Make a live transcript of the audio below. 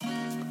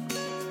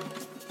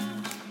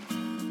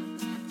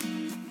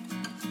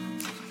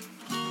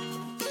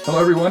Hello,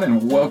 everyone,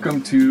 and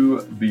welcome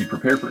to the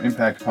Prepare for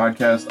Impact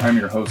podcast. I'm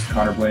your host,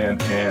 Connor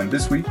Bland, and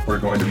this week we're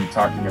going to be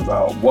talking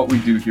about what we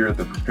do here at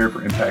the Prepare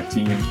for Impact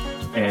team,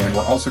 and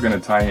we're also going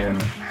to tie in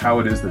how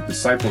it is that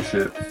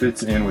discipleship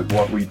fits in with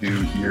what we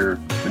do here.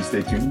 Please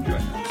stay tuned and join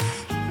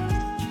us.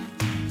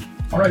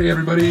 Alrighty,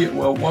 everybody.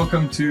 Well,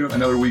 welcome to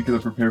another week of the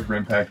Prepare for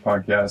Impact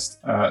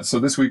podcast. So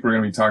this week we're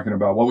going to be talking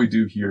about what we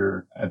do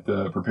here at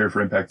the Prepare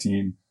for Impact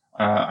team.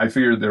 I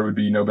figured there would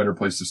be no better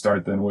place to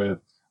start than with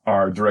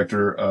our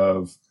director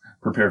of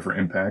Prepare for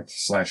Impact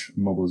 /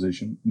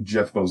 mobilization,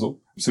 Jeff Bozel.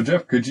 So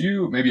Jeff, could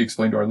you maybe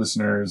explain to our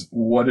listeners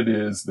what it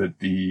is that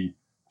the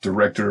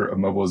director of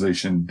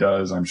mobilization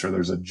does? I'm sure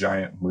there's a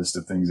giant list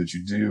of things that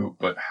you do,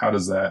 but how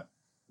does that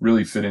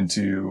really fit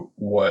into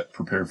what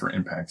Prepare for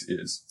Impact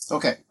is?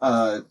 Okay.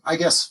 I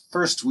guess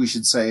first we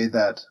should say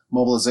that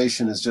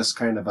mobilization is just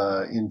kind of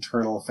a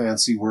internal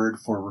fancy word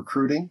for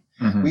recruiting.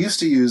 Mm-hmm. We used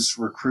to use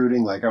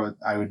recruiting, like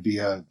I would be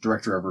a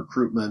director of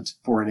recruitment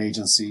for an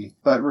agency,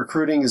 but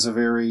recruiting is a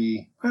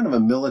very kind of a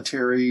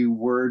military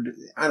word.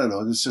 I don't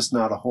know. There's just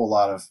not a whole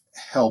lot of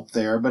help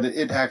there, but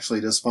it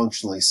actually does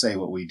functionally say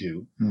what we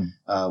do.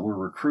 We're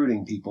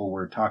recruiting people.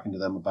 We're talking to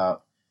them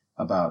about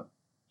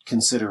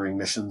considering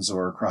missions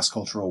or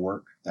cross-cultural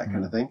work, that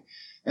kind of thing.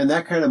 And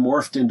that kind of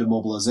morphed into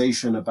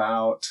mobilization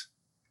about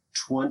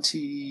 20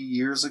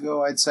 years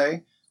ago, I'd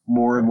say.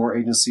 More and more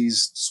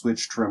agencies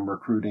switched from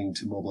recruiting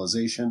to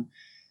mobilization.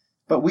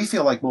 But we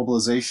feel like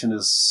mobilization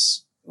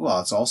is, well,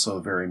 it's also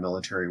a very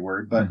military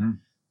word, but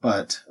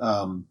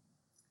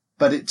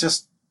it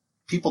just,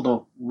 people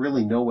don't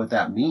really know what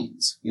that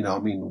means. You know, I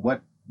mean,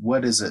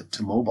 what is it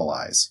to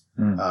mobilize?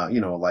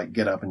 Like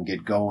get up and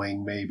get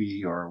going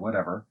maybe, or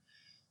whatever.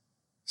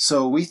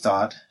 So we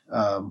thought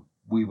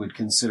we would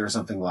consider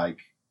something like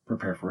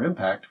Prepare for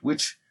Impact,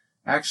 which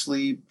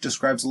actually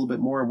describes a little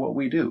bit more of what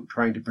we do,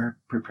 trying to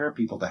prepare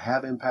people to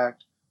have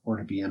impact or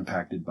to be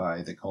impacted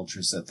by the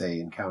cultures that they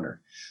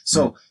encounter.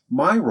 So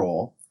my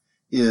role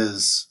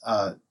is,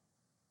 part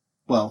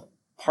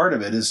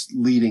of it is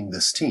leading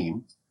this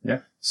team.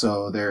 Yeah.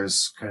 So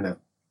there's kind of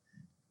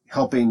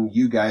helping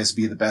you guys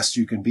be the best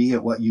you can be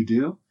at what you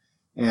do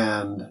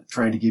and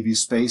trying to give you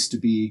space to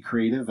be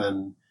creative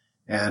and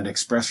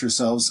express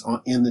yourselves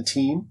in the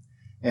team.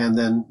 And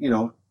then,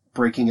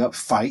 breaking up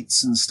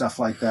fights and stuff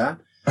like that,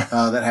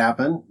 that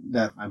happen.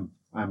 That I'm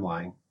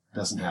lying.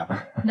 Doesn't happen.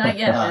 Not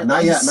yet.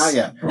 Not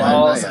yet. We're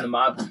all in the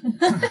mob.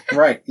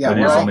 Right. Yeah. But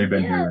he's only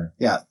been here.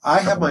 Yeah. I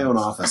have my own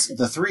office.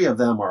 The three of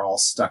them are all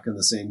stuck in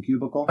the same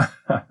cubicle.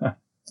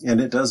 And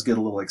it does get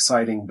a little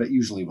exciting, but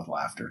usually with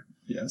laughter.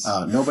 Yes.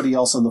 Nobody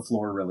else on the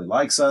floor really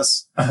likes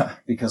us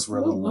because we're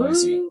a little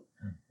noisy.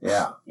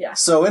 Yeah.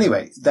 So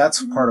anyway,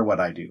 that's part of what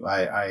I do.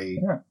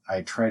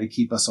 I try to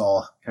keep us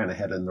all kind of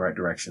headed in the right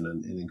direction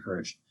and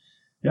encourage.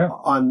 Yeah.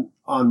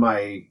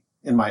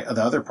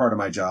 The other part of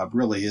my job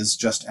really is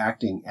just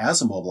acting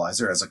as a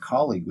mobilizer, as a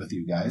colleague with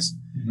you guys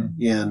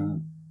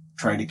in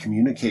trying to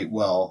communicate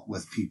well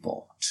with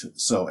people.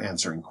 So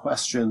answering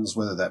questions,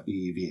 whether that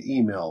be via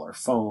email or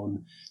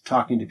phone,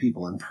 talking to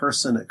people in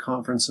person at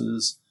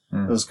conferences,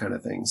 those kind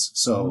of things.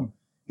 So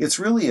it's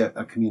really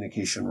a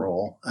communication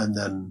role and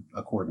then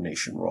a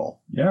coordination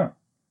role. Yeah.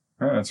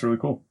 That's really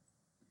cool.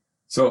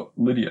 So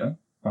Lydia,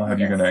 I'll have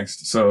you go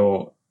next.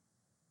 So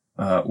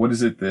what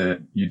is it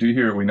that you do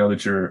here? We know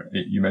that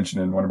you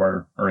mentioned in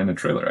or in the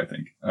trailer, I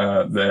think,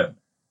 that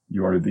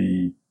you are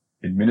the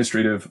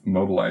administrative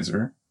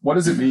mobilizer. What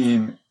does it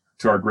mean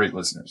to our great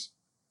listeners?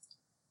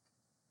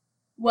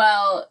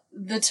 Well,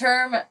 the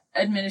term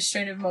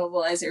administrative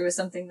mobilizer was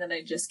something that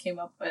I just came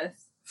up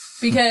with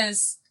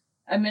because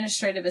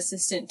administrative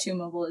assistant to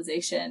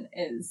mobilization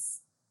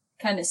is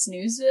kind of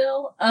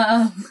snoozeville.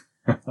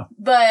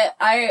 But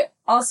I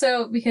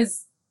also,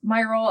 because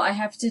my role, I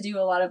have to do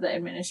a lot of the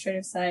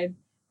administrative side,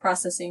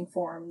 processing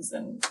forms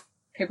and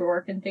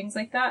paperwork and things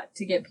like that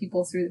to get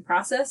people through the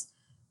process.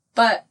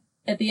 But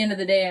at the end of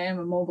the day, I am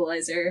a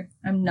mobilizer.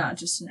 I'm not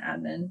just an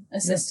admin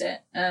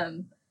assistant.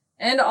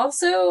 And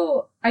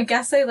also, I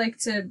guess I like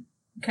to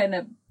kind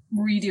of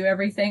redo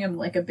everything. I'm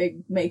like a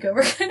big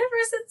makeover kind of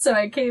person. So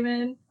I came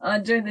in,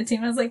 joined the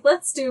team. I was like,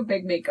 let's do a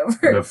big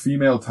makeover. The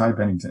female Ty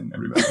Pennington,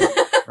 everybody.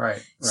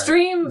 Right.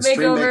 Stream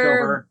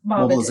makeover,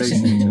 mob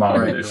edition.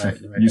 Mob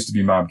edition. Right. Used to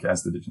be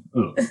Mobcast edition.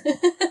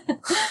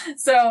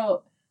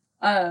 So,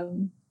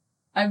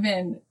 I've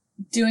been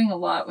doing a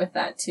lot with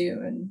that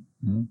too and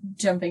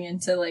jumping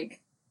into like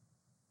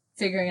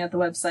figuring out the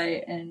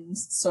website and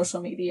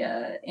social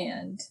media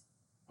and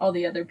all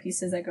the other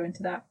pieces that go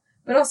into that,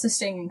 but also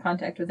staying in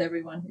contact with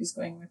everyone who's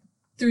going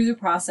through the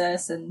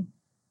process and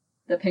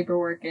the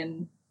paperwork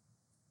and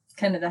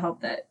kind of the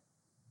help that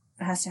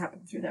has to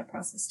happen through that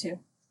process too.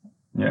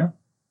 Yeah.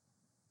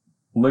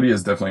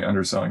 Lydia's definitely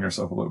underselling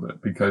herself a little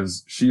bit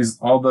because she's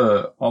all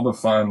the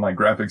fun, like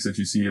graphics that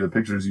you see, the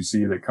pictures you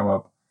see that come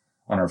up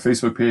on our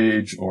Facebook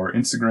page or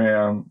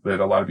Instagram that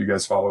a lot of you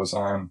guys follow us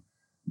on.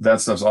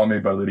 That stuff's all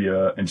made by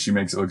Lydia and she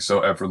makes it look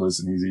so effortless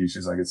and easy.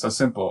 She's like, it's so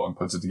simple and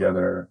puts it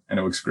together and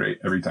it looks great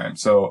every time.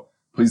 So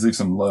please leave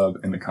some love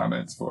in the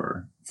comments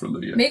for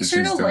Lydia. Make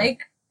sure to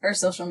like our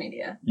social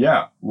media.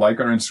 Yeah. Like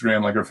our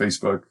Instagram, like our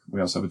Facebook.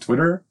 We also have a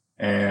Twitter,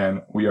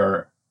 and we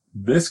are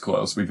this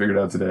close. We figured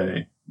out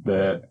today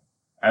that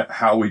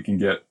how we can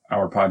get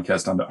our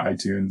podcast onto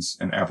iTunes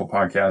and Apple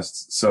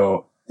Podcasts.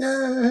 So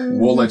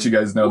we'll let you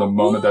guys know the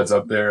moment that's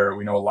up there.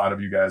 We know a lot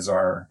of you guys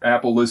are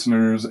Apple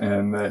listeners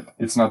and that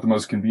it's not the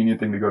most convenient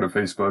thing to go to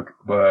Facebook,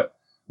 but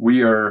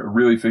we are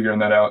really figuring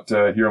that out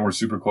here, and we're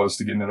super close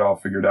to getting it all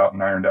figured out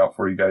and ironed out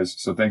for you guys.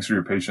 So thanks for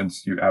your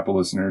patience, you Apple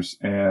listeners.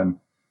 And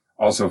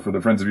also for the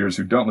friends of yours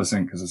who don't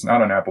listen, because it's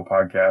not on Apple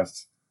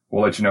Podcasts,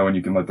 we'll let you know, and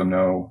you can let them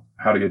know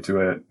how to get to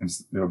it. And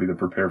it'll be the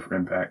Prepare for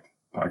Impact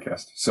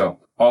podcast. So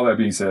all that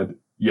being said,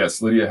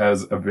 yes, Lydia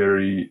has a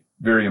very,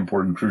 very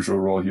important, crucial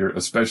role here,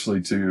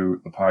 especially to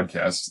the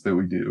podcasts that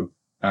we do,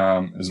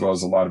 as well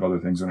as a lot of other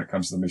things when it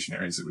comes to the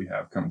missionaries that we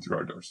have coming through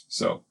our doors.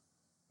 So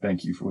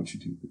thank you for what you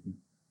do.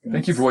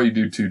 Thank you for what you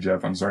do too,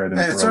 Jeff. I'm sorry I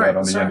didn't throw that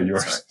on the end of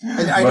yours.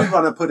 I did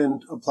want to put in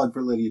a plug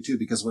for Lydia too,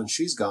 because when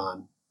she's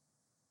gone,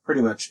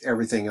 pretty much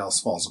everything else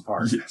falls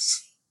apart.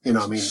 Yes. You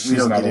know, I mean, we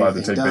don't get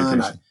anything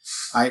done.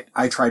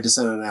 I tried to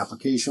send an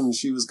application when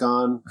she was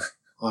gone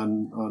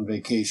on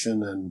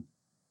vacation, and,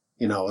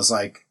 you know, it was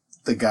like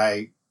the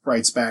guy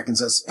writes back and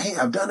says, "Hey,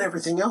 I've done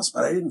everything else,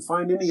 but I didn't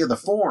find any of the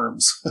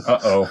forms."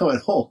 Uh-oh. I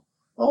went,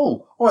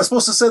 I'm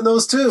supposed to send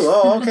those too.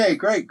 Oh, okay,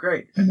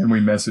 great. And then we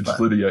messaged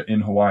Lydia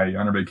in Hawaii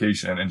on her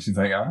vacation, and she's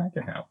like, I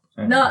can help.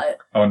 No.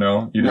 Oh,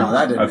 no? You didn't? No,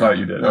 that didn't I thought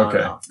you did. No, okay.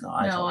 I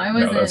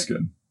wasn't. No, that's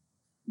good.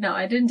 No,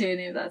 I didn't do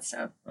any of that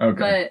stuff. Okay.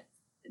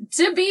 But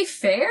to be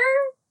fair,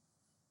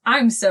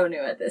 I'm so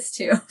new at this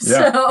too.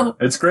 Yeah. So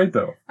It's great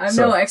though. I'm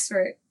no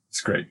expert.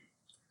 It's great.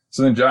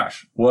 So then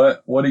Josh,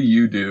 what do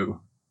you do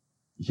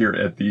here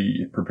at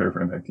the Prepare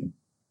for Impact team?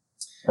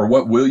 Or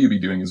what will you be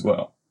doing as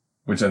well?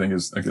 Which I think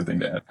is a good thing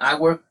to add. I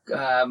work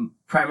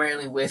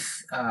primarily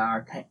with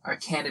our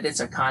candidates,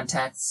 our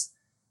contacts,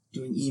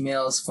 doing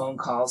emails, phone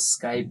calls,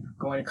 Skype,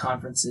 going to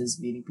conferences,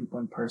 meeting people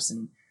in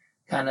person,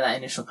 kind of that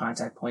initial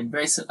contact point.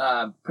 Very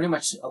pretty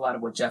much a lot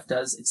of what Jeff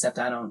does, except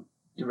I don't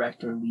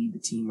direct or lead the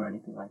team or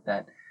anything like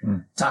that.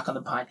 Talk on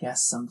the podcast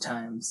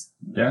sometimes.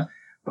 Yeah.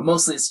 But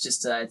mostly it's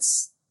just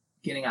it's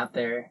getting out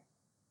there,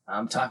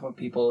 talking with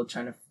people,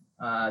 trying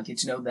to get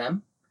to know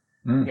them.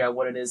 Figure out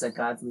what it is that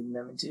God's leading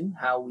them into,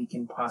 how we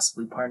can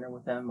possibly partner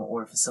with them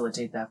or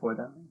facilitate that for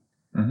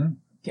them,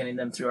 getting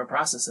them through our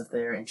process if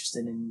they're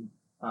interested in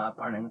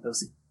partnering with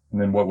those.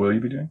 And then what will you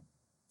be doing?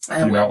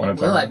 What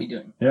will I be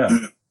doing? Yeah.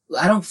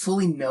 I don't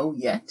fully know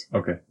yet.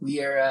 Okay.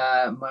 We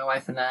are, my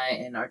wife and I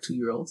and our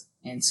 2-year-old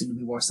and soon to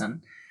be more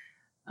son.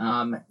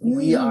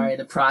 We are in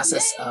the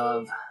process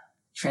of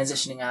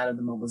transitioning out of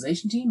the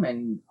mobilization team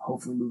and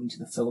hopefully moving to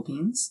the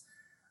Philippines.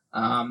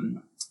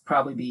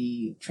 Probably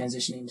be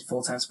transitioning to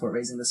full-time support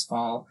raising this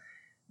fall,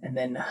 and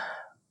then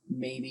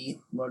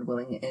maybe, Lord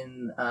willing,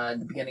 in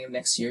the beginning of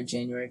next year,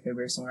 January,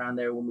 February, somewhere around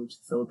there, we'll move to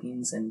the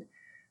Philippines and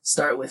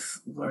start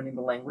with learning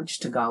the language.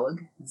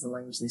 Tagalog is the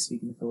language they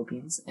speak in the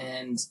Philippines,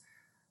 and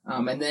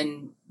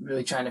then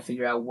really trying to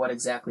figure out what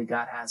exactly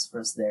God has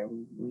for us there.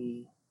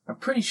 We are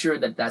pretty sure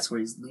that that's where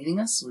He's leading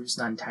us. We're just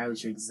not entirely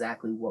sure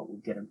exactly what we'll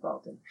get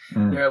involved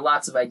in. There are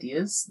lots of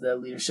ideas. The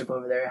leadership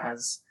over there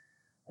has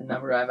a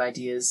number of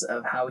ideas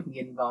of how we can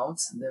get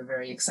involved. They're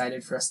very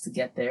excited for us to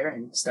get there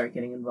and start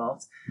getting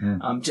involved.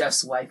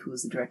 Jeff's wife, who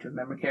is the director of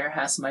Member Care,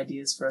 has some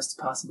ideas for us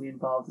to possibly be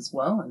involved as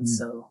well. And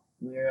so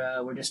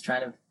we're just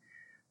trying to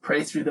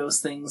pray through those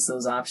things,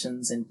 those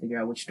options, and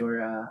figure out which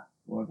door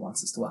Lord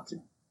wants us to walk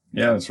through.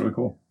 Yeah, that's really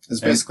cool.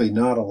 There's basically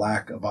not a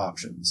lack of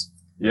options.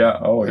 Yeah.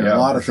 Oh, there yeah. are a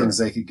lot of things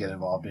they could get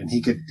involved in.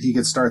 He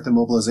could start the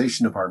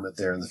mobilization department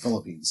there in the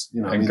Philippines.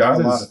 You know, and there are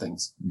a lot of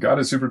things. God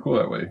is super cool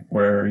that way,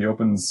 where He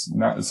opens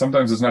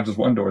sometimes it's not just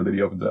one door that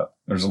He opens up.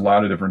 There's a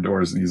lot of different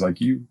doors, and He's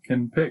like, you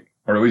can pick.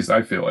 Or at least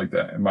I feel like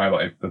that in my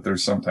life, that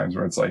there's sometimes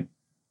where it's like,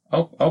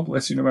 I'll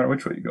bless you no matter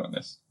which way you go in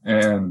this.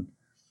 And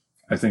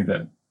I think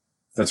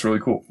that's really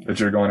cool that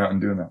you're going out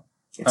and doing that.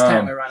 It's kind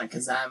of ironic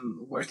because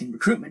I'm working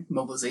recruitment,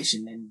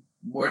 mobilization, and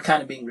we're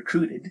kind of being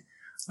recruited.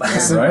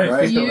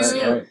 Right.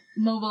 You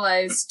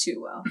mobilized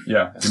too well.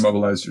 Yeah, you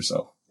mobilized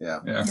yourself. Yeah.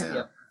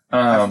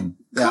 Connor.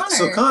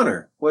 So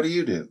Connor, what do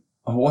you do?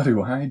 What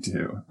do I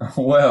do?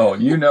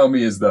 Well, you know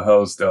me as the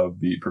host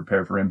of the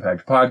Prepare for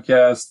Impact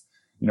podcast.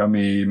 You know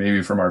me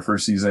maybe from our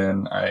first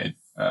season. I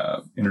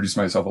introduced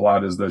myself a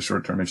lot as the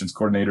short-term missions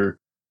coordinator.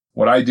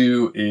 What I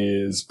do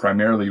is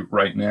primarily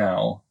right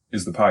now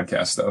is the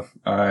podcast stuff.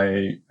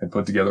 I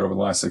put together over the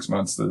last 6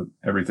 months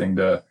everything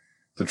to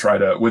try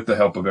to, with the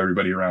help of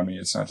everybody around me.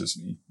 It's not just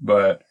me,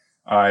 but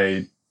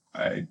I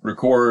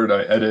record,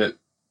 I edit,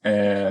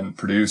 and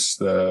produce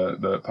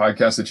the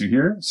podcast that you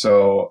hear.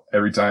 So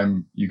every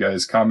time you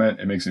guys comment,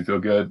 it makes me feel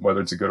good,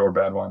 whether it's a good or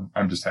bad one.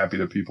 I'm just happy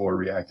that people are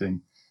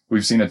reacting.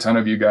 We've seen a ton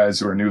of you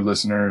guys who are new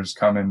listeners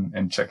come in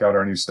and check out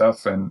our new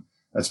stuff, and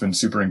that's been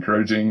super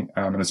encouraging.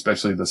 And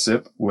especially the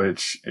SIP,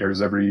 which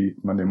airs every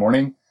Monday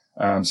morning.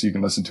 So you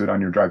can listen to it on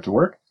your drive to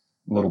work.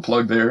 A little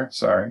plug there.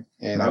 Sorry.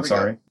 Hey, Not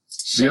sorry.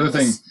 The other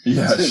thing,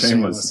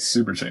 shameless,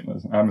 super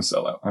shameless. I'm a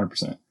sellout,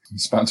 100%.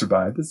 Sponsored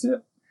by the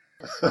SIP.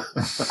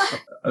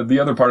 The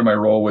other part of my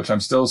role, which I'm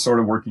still sort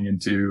of working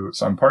into,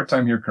 so I'm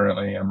part-time here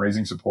currently. I'm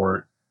raising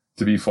support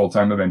to be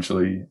full-time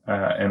eventually.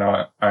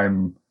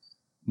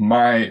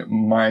 My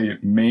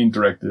main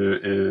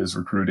directive is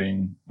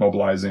recruiting,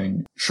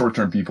 mobilizing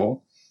short-term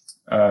people,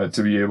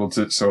 to be able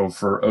to, so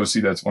for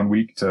OC, that's 1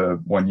 week to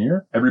 1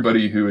 year.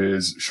 Everybody who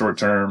is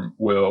short-term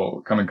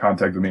will come in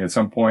contact with me at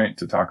some point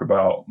to talk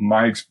about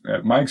my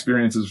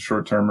experience as a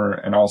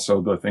short-termer and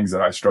also the things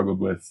that I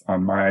struggled with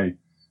on my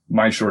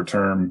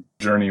short-term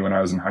journey when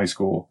I was in high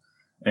school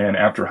and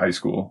after high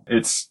school.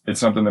 It's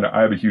something that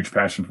I have a huge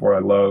passion for. I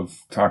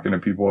love talking to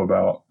people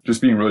about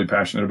just being really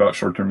passionate about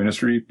short-term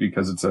ministry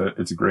because it's a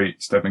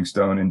great stepping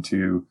stone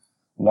into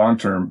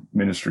long-term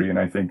ministry. And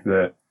I think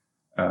that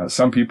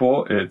some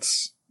people,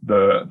 it's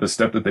the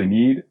step that they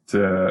need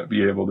to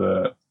be able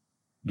to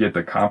get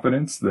the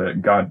confidence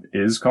that God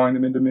is calling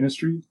them into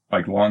ministry,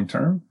 like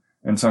long-term.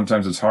 And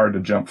sometimes it's hard to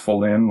jump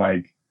full in,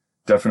 like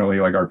definitely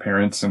like our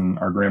parents and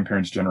our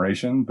grandparents'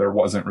 generation. There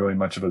wasn't really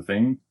much of a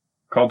thing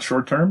called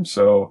short-term.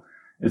 So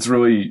it's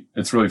really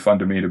fun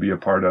to me to be a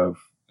part of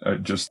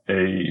just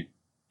a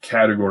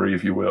category,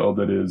 if you will,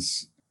 that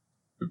is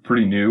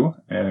pretty new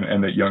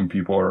and that young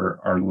people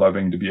are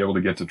loving to be able to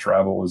get to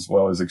travel as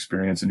well as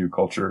experience a new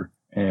culture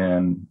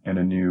and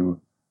a new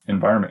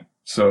environment.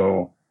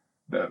 So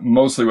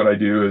mostly what I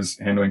do is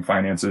handling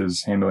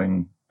finances,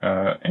 handling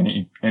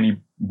any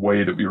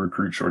way that we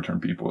recruit short-term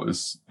people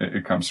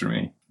it comes through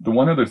me. The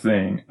one other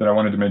thing that I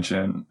wanted to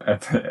mention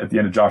at the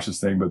end of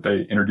Josh's thing, but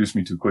they introduced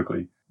me too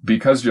quickly,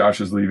 because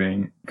Josh is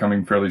leaving,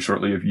 coming fairly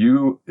shortly. If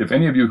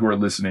any of you who are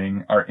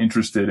listening are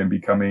interested in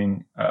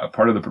becoming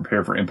part of the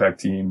Prepare for Impact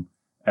team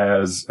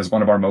as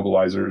one of our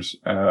mobilizers,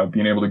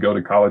 being able to go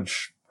to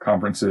college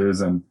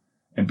conferences and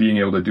being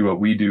able to do what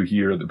we do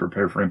here at the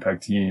Prepare for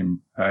Impact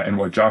team, and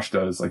what Josh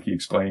does, like he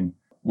explained,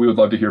 we would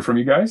love to hear from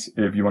you guys.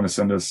 If you want to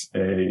send us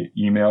a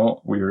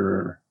email,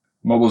 we're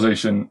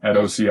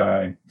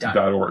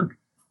mobilization@oci.org.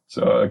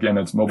 So again,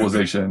 that's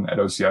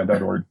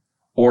mobilization@oci.org.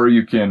 Or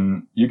you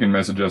can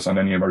message us on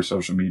any of our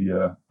social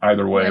media.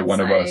 Either way, Website, one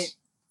of us.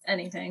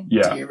 Anything.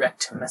 Yeah.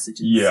 Direct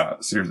messages. Yeah,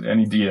 seriously.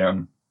 Any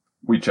DM,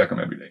 we check them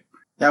every day.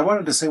 Yeah, I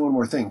wanted to say one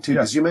more thing too,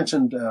 because you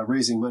mentioned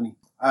raising money.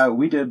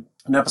 We did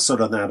an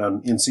episode on that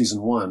in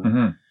season 1.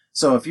 Mm-hmm.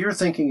 So if you're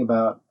thinking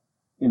about,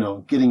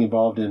 getting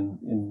involved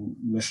in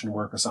mission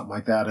work or something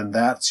like that, and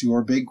that's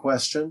your big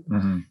question,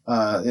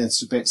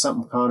 it's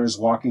something Connor's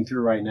walking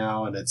through right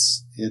now, and it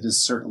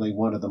is certainly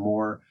one of the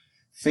more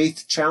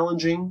faith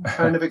challenging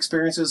kind of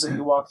experiences that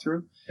you walk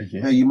through.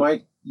 Okay. You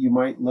might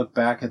look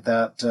back at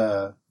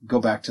that, go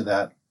back to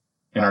that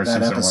In our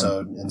that season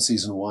episode 1. in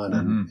season 1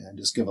 and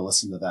just give a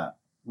listen to that.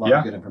 A lot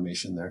of good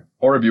information there.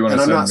 Or if you want and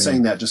to I'm send not me...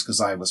 saying that just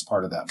because I was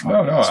part of that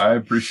podcast. No, I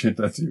appreciate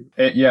that too.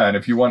 And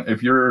if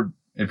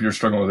you're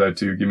struggling with that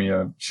too,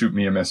 shoot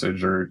me a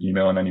message or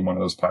email on any one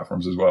of those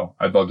platforms as well.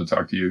 I'd love to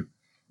talk to you.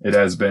 It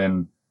has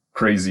been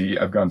crazy.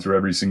 I've gone through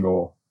every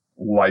single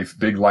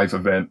big life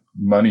event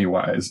money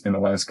wise in the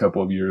last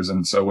couple of years.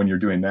 And so when you're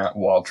doing that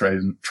while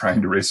trying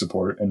to raise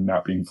support and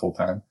not being full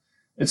time,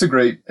 it's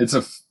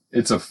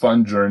a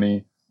fun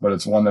journey, but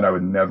it's one that I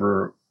would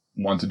never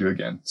want to do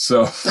again.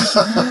 So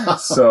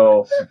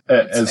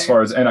as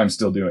far as, and I'm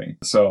still doing.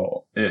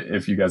 So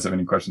if you guys have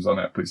any questions on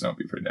that, please don't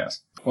be afraid to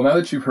ask. Well, now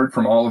that you've heard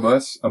from all of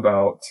us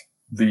about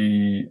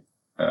the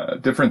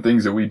different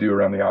things that we do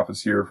around the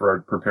office here for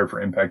our Prepare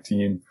for Impact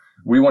team,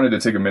 we wanted to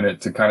take a minute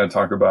to kind of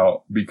talk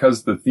about,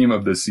 because the theme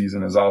of this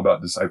season is all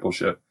about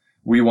discipleship,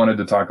 we wanted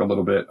to talk a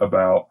little bit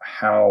about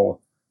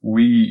how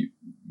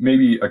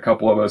maybe a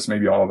couple of us,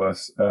 maybe all of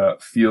us,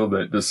 feel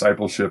that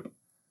discipleship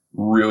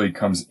really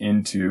comes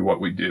into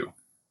what we do.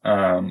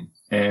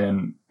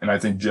 And I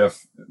think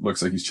Jeff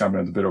looks like he's chomping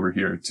at the bit over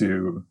here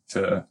to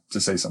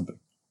say something.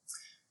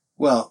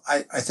 Well,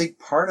 I think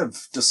part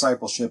of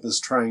discipleship is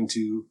trying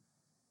to,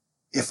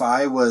 if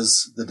I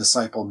was the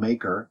disciple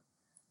maker,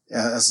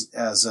 as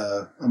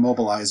a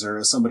mobilizer,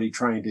 as somebody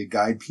trying to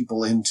guide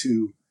people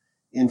into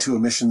a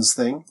missions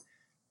thing,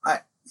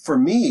 for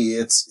me,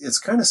 it's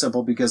kind of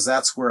simple because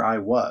that's where I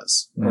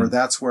was, or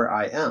that's where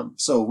I am.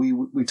 So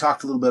we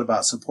talked a little bit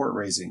about support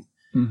raising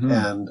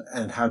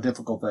and how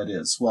difficult that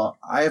is. Well,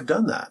 I have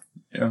done that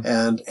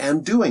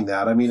and doing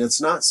that. I mean,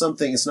 it's not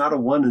a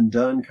one and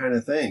done kind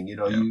of thing.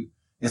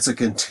 It's a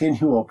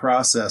continual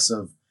process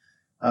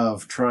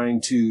of trying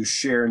to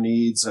share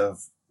needs,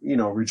 of,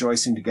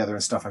 rejoicing together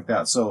and stuff like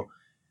that. So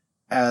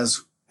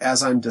as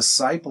I'm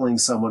discipling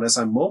someone, as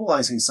I'm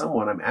mobilizing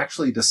someone, I'm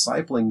actually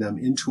discipling them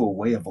into a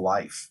way of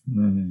life.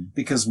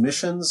 Because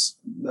missions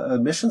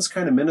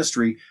kind of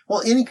ministry,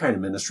 well, any kind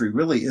of ministry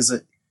really is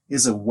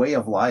a way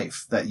of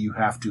life that you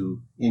have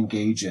to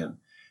engage in.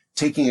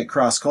 Taking it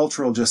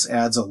cross-cultural just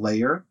adds a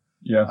layer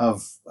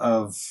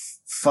of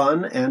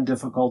fun and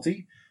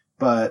difficulty.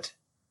 But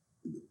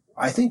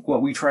I think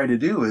what we try to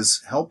do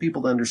is help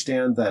people to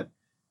understand that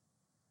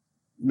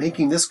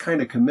making this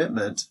kind of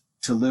commitment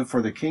to live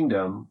for the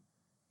kingdom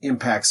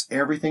impacts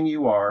everything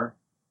you are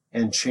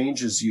and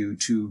changes you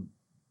to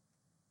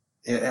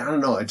I don't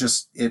know.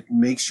 It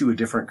makes you a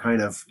different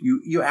kind of,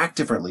 you act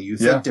differently. You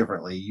think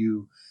differently.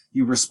 You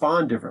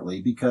respond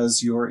differently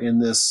because you're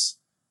in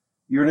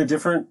a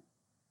different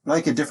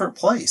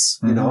place,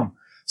 you know?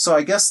 So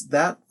I guess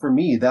that for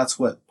me, that's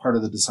what part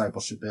of the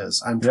discipleship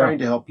is. I'm trying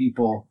to help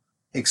people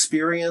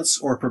experience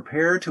or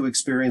prepare to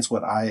experience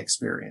what I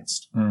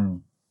experienced.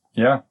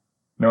 Yeah.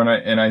 No,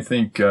 and I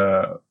think,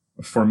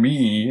 for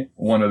me,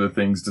 one of the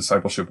things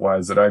discipleship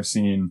wise that I've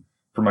seen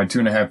for my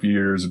 2.5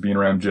 years of being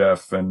around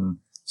Jeff and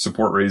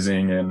support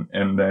raising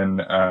and then,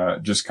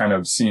 just kind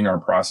of seeing our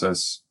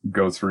process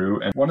go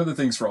through. And one of the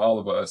things for all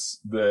of us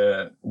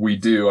that we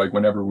do, like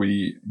whenever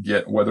we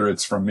get, whether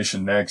it's from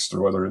Mission Next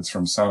or whether it's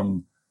from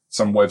some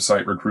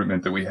website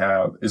recruitment that we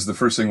have, is the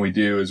first thing we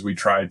do is we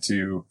try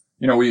to,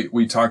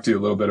 we talk to you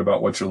a little bit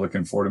about what you're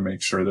looking for to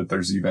make sure that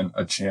there's even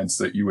a chance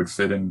that you would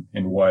fit in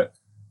what,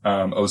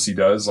 OC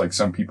does. Like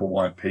some people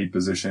want paid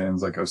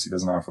positions, like OC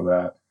doesn't offer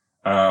that.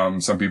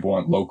 Some people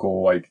want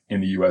local, like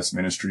in the U.S.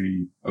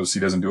 ministry. OC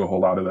doesn't do a whole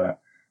lot of that.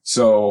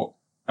 So,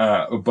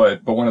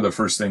 but one of the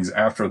first things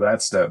after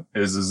that step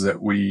is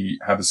that we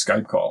have a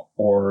Skype call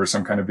or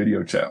some kind of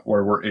video chat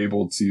where we're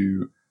able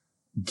to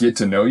get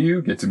to know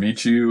you, get to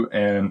meet you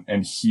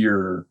and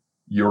hear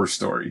your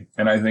story.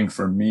 And I think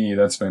for me,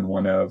 that's been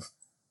one of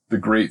the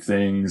great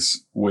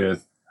things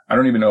with, I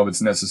don't even know if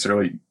it's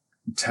necessarily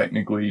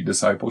technically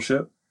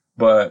discipleship,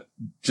 but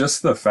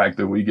just the fact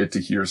that we get to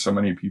hear so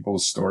many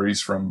people's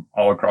stories from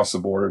all across the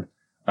board.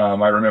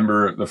 I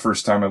remember the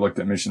first time I looked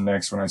at Mission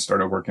Next when I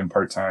started working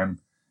part-time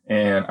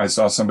and I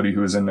saw somebody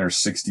who was in their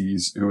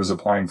 60s who was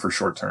applying for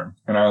short-term.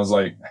 And I was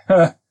like,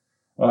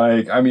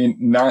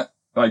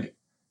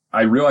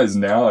 I realize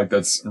now, like,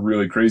 that's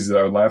really crazy that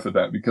I would laugh at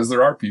that because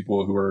there are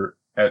people who are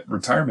at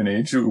retirement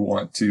age who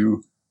want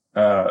to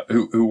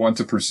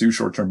pursue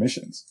short-term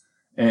missions.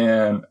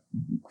 And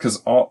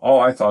cause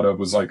all I thought of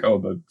was like, oh,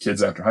 the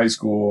kids after high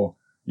school,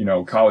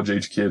 college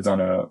age kids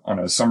on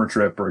a summer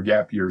trip or a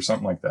gap year or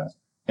something like that.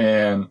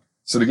 And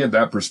so to get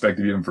that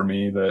perspective, even for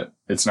me, that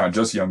it's not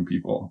just young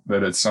people,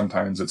 that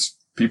sometimes it's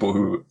people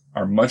who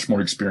are much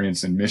more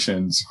experienced in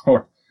missions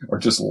or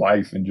just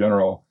life in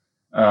general,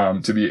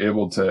 to be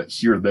able to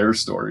hear their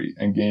story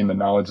and gain the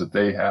knowledge that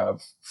they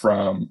have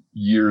from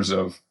years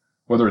of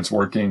whether it's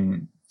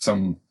working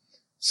some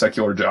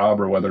secular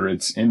job or whether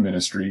it's in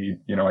ministry,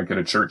 like at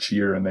a church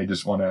here and they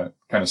just want to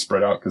kind of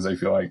spread out because they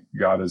feel like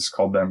God has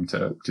called them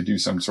to do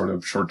some sort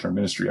of short-term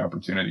ministry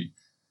opportunity.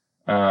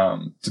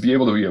 To be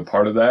able to be a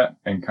part of that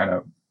and kind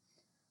of,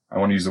 I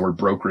want to use the word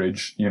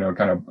brokerage,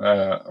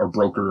 or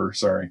broker,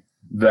 sorry,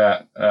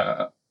 that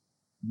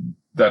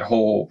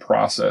whole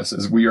process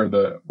is we're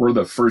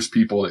the first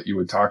people that you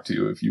would talk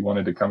to if you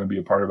wanted to come and be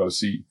a part of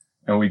OC.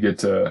 And we get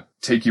to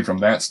take you from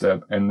that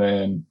step and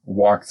then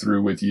walk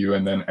through with you.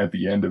 And then at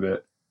the end of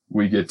it,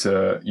 we get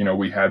to,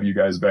 we have you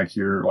guys back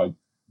here, like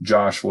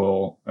Josh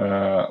will,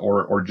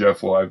 or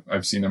Jeff will,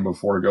 I've seen them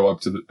before go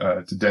up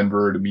to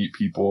Denver to meet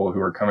people who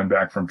are coming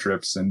back from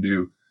trips and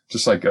do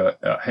just like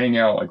a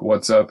hangout, like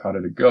what's up? How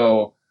did it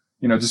go?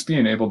 Just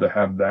being able to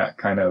have that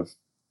kind of,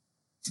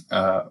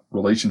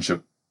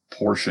 relationship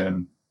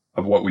portion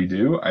of what we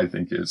do, I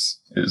think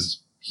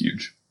is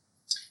huge.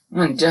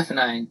 When Jeff and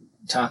I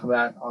talk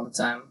about all the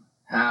time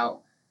how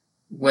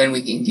when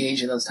we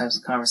engage in those types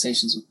of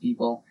conversations with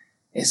people,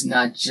 it's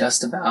not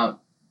just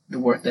about the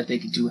work that they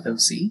could do with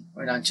OC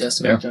or not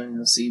just about joining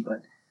OC,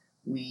 but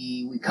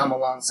we come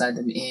alongside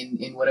them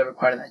in whatever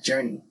part of that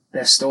journey,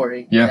 their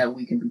story that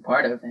we can be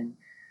part of. And,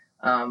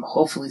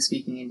 hopefully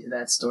speaking into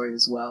that story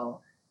as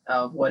well,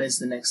 what is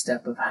the next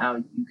step of how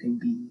you can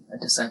be a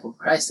disciple of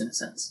Christ in a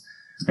sense.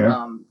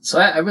 Yeah. So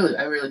I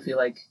really feel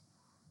like,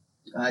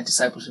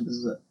 discipleship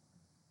is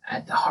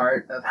at the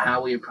heart of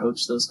how we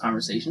approach those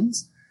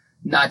conversations,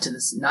 not in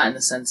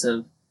the sense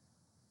of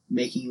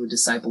making you a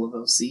disciple of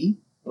OC,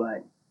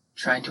 but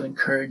trying to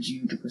encourage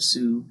you to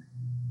pursue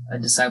a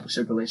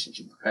discipleship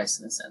relationship with Christ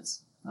in a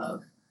sense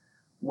of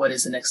what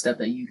is the next step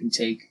that you can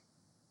take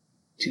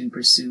to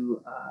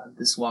pursue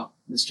this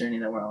journey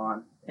that we're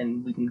on.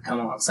 And we can come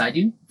alongside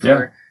you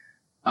for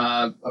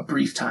a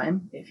brief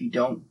time if you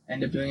don't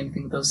end up doing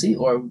anything with OC,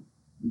 or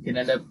we can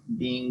end up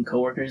being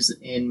coworkers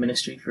in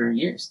ministry for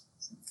years.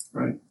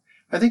 Right.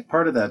 I think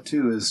part of that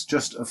too is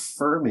just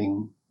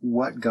affirming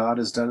what God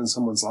has done in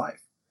someone's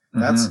life.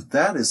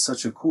 That is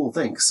such a cool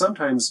thing.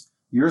 Sometimes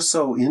you're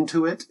so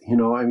into it,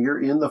 you're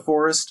in the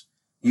forest,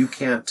 you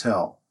can't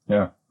tell.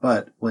 Yeah.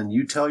 But when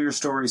you tell your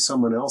story,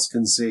 someone else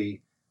can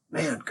say,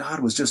 man,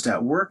 God was just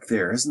at work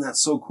there. Isn't that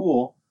so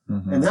cool?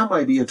 Mm-hmm. And that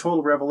might be a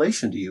total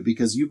revelation to you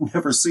because you've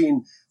never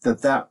seen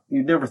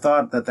you've never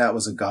thought that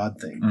was a God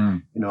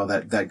thing.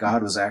 That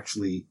God was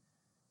actually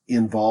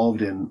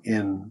involved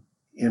in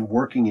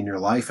working in your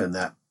life in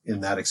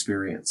that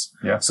experience.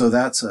 Yeah. So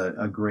that's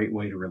a great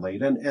way to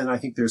relate. And I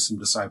think there's some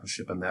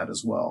discipleship in that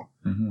as well,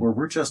 where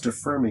we're just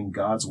affirming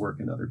God's work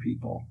in other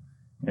people.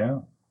 Yeah.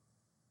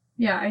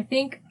 Yeah. I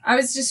think I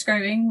was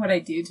describing what I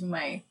do to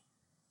my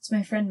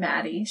friend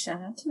Maddie.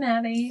 Shout out to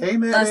Maddie. Hey,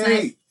 Maddie. Last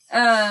night.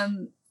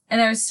 And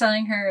I was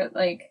telling her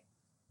like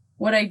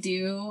what I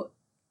do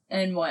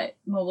and what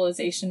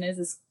mobilization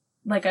is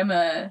like I'm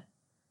a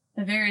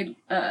very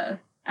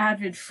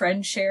avid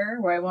friend sharer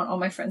where I want all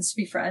my friends to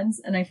be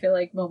friends, and I feel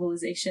like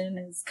mobilization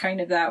is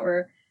kind of that,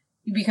 where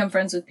you become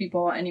friends with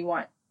people and you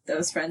want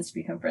those friends to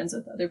become friends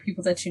with other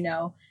people that you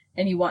know,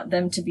 and you want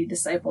them to be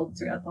discipled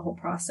throughout the whole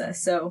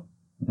process. So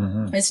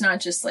it's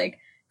not just like,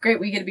 great,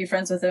 we get to be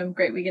friends with them,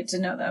 great, we get to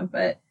know them,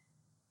 but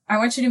I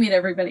want you to meet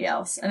everybody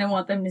else, and I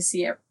want them to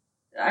see it.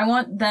 I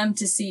want them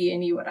to see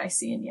in you what I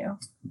see in you,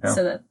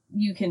 so that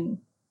you can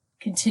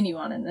continue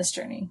on in this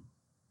journey.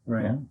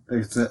 Right. Yeah.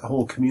 There's that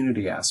whole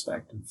community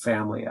aspect and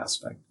family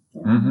aspect.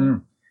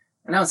 And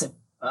I would say,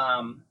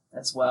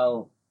 as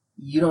well,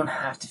 you don't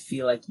have to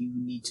feel like you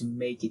need to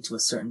make it to a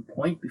certain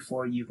point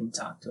before you can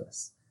talk to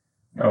us.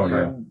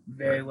 I'm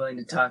very willing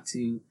to talk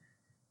to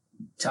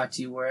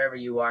you wherever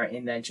you are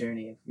in that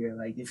journey. If you're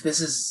like,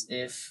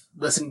 if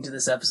listening to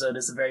this episode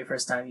is the very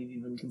first time you've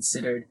even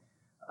considered,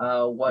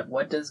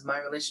 what does my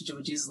relationship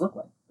with Jesus look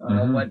like?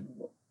 What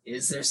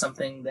is there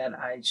something that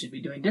I should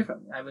be doing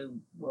differently? I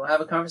mean, we'll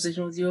have a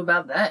conversation with you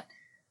about that.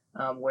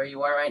 Where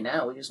you are right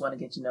now. We just want to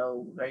get to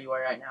know where you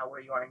are right now,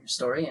 where you are in your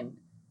story. And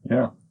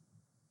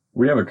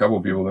we have a couple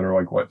of people that are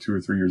like, 2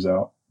 or 3 years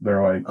out.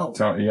 They're like,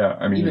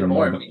 I mean, even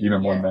more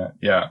than that.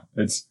 Yeah.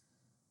 It's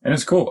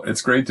cool.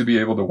 It's great to be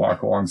able to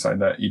walk alongside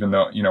that, even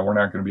though, we're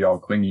not going to be all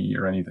clingy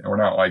or anything. We're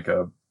not like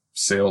a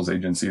sales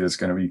agency that's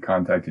going to be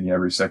contacting you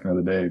every second of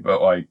the day.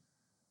 But like,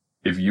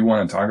 if you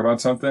want to talk about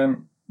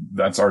something,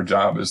 that's our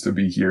job, is to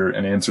be here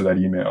and answer that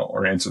email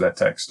or answer that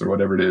text or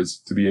whatever it is,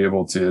 to be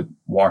able to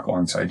walk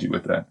alongside you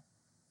with that.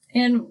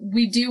 And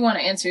we do want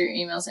to answer your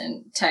emails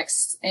and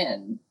texts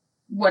and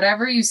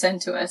whatever you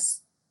send to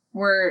us.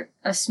 We're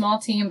a small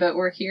team, but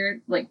we're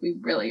here. Like, we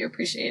really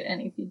appreciate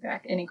any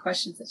feedback, any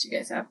questions that you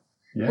guys have.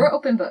 Yeah. We're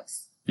open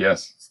books.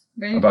 Yes.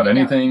 About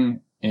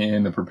anything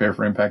in the Prepare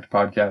for Impact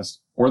podcast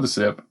or the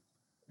SIP.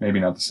 Maybe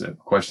not the SIP.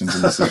 Questions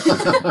in the SIP.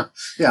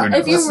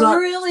 If you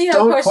really have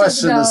don't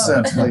questions question the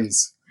SIP,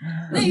 please.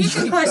 No, you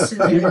can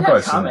question. You can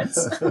question.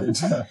 Comments.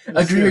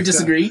 Agree or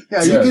disagree?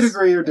 Yeah, you can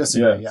agree or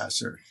disagree. Yeah,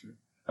 sure.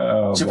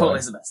 Chipotle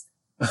is the best.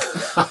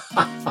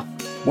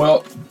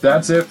 Well,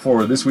 that's it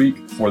for this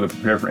week for the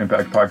Prepare for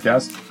Impact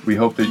podcast. We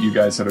hope that you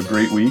guys had a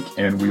great week,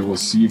 and we will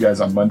see you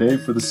guys on Monday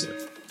for the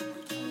SIP.